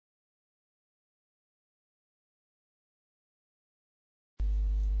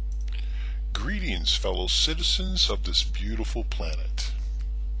Greetings, fellow citizens of this beautiful planet.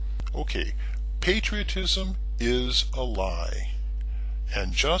 Okay, patriotism is a lie,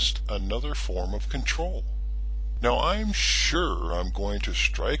 and just another form of control. Now, I'm sure I'm going to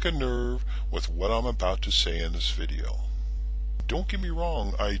strike a nerve with what I'm about to say in this video. Don't get me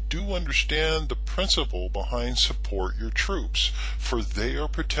wrong, I do understand the principle behind support your troops, for they are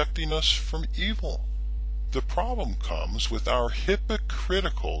protecting us from evil. The problem comes with our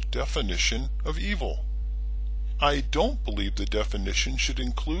hypocritical definition of evil. I don't believe the definition should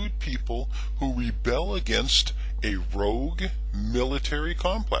include people who rebel against a rogue military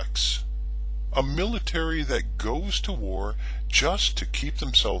complex. A military that goes to war just to keep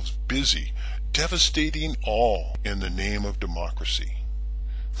themselves busy, devastating all in the name of democracy.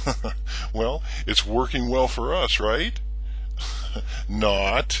 Well, it's working well for us, right?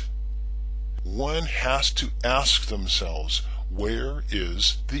 Not. One has to ask themselves, where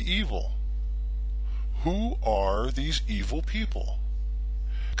is the evil? Who are these evil people?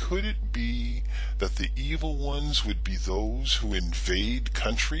 Could it be that the evil ones would be those who invade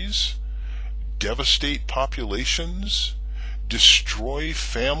countries, devastate populations, destroy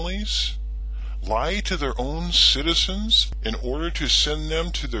families, lie to their own citizens in order to send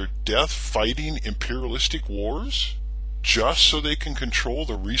them to their death fighting imperialistic wars, just so they can control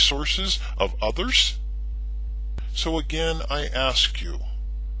the resources of others? So again, I ask you,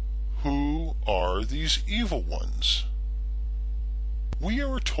 who are these evil ones? We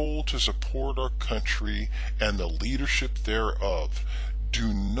are told to support our country and the leadership thereof.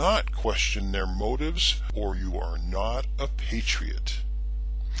 Do not question their motives, or you are not a patriot.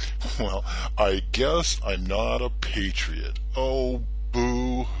 Well, I guess I'm not a patriot. Oh,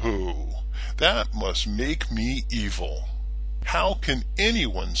 boo-hoo. That must make me evil. How can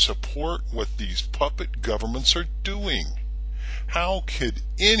anyone support what these puppet governments are doing? How could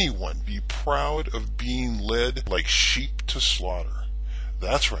anyone be proud of being led like sheep to slaughter?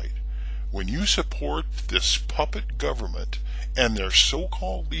 That's right. When you support this puppet government and their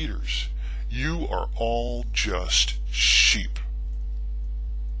so-called leaders, you are all just sheep.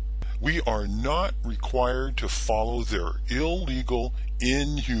 We are not required to follow their illegal,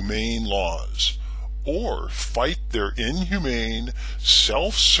 inhumane laws, or fight their inhumane,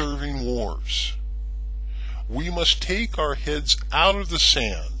 self-serving wars. We must take our heads out of the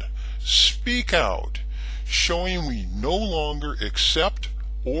sand, speak out, showing we no longer accept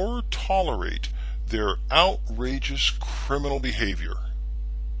or tolerate their outrageous criminal behavior.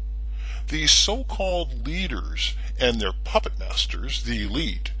 These so-called leaders and their puppet masters, the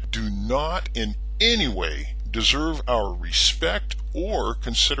elite, do not in any way deserve our respect or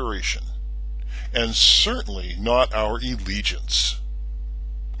consideration, and certainly not our allegiance.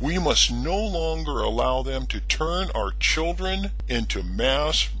 We must no longer allow them to turn our children into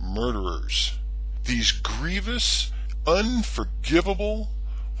mass murderers. These grievous, unforgivable,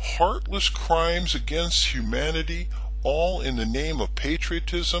 heartless crimes against humanity, all in the name of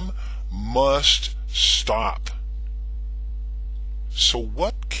patriotism, must stop. So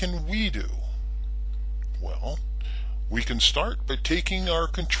what can we do? Well, we can start by taking our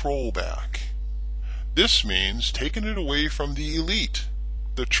control back. This means taking it away from the elite.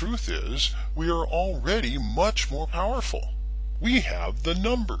 The truth is, we are already much more powerful. We have the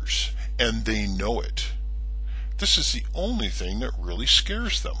numbers, and they know it. This is the only thing that really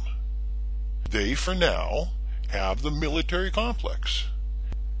scares them. They, for now, have the military complex,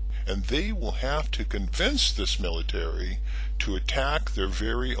 and they will have to convince this military to attack their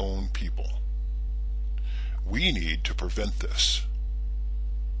very own people. We need to prevent this,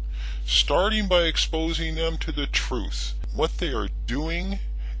 starting by exposing them to the truth, what they are doing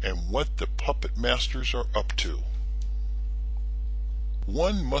and what the puppet masters are up to.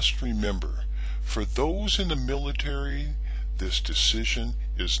 One must remember, for those in the military, this decision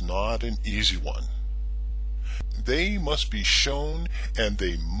is not an easy one. They must be shown, and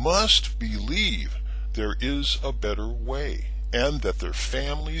they must believe there is a better way, and that their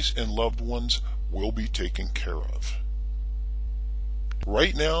families and loved ones will be taken care of.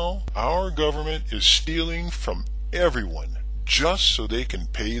 Right now, our government is stealing from everyone just so they can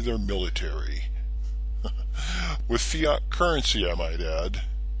pay their military. With fiat currency, I might add.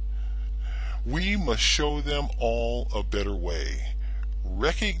 We must show them all a better way,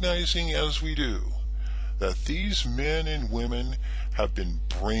 recognizing as we do that these men and women have been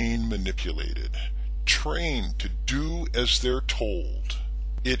brain manipulated, trained to do as they're told.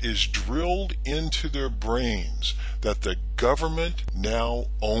 It is drilled into their brains that the government now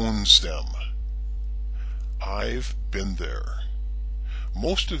owns them. I've been there.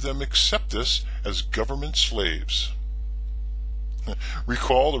 Most of them accept this as government slaves.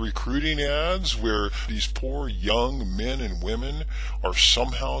 Recall the recruiting ads where these poor young men and women are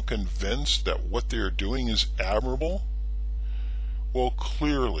somehow convinced that what they are doing is admirable? Well,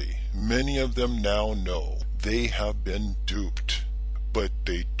 clearly, many of them now know they have been duped, but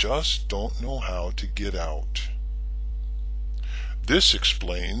they just don't know how to get out. This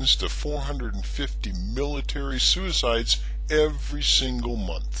explains the 450 military suicides every single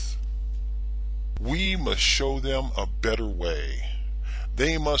month. We must show them a better way.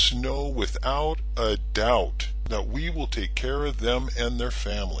 They must know without a doubt that we will take care of them and their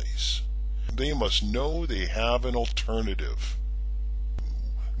families. They must know they have an alternative.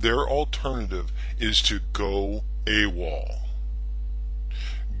 Their alternative is to go AWOL.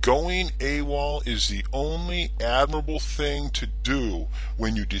 Going AWOL is the only admirable thing to do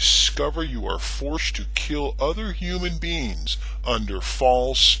when you discover you are forced to kill other human beings under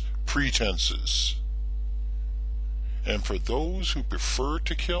false pretenses. And for those who prefer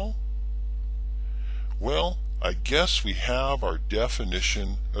to kill, well, I guess we have our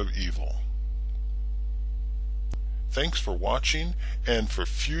definition of evil. Thanks for watching, and for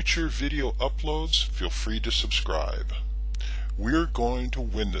future video uploads, feel free to subscribe. We're going to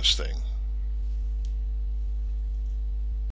win this thing.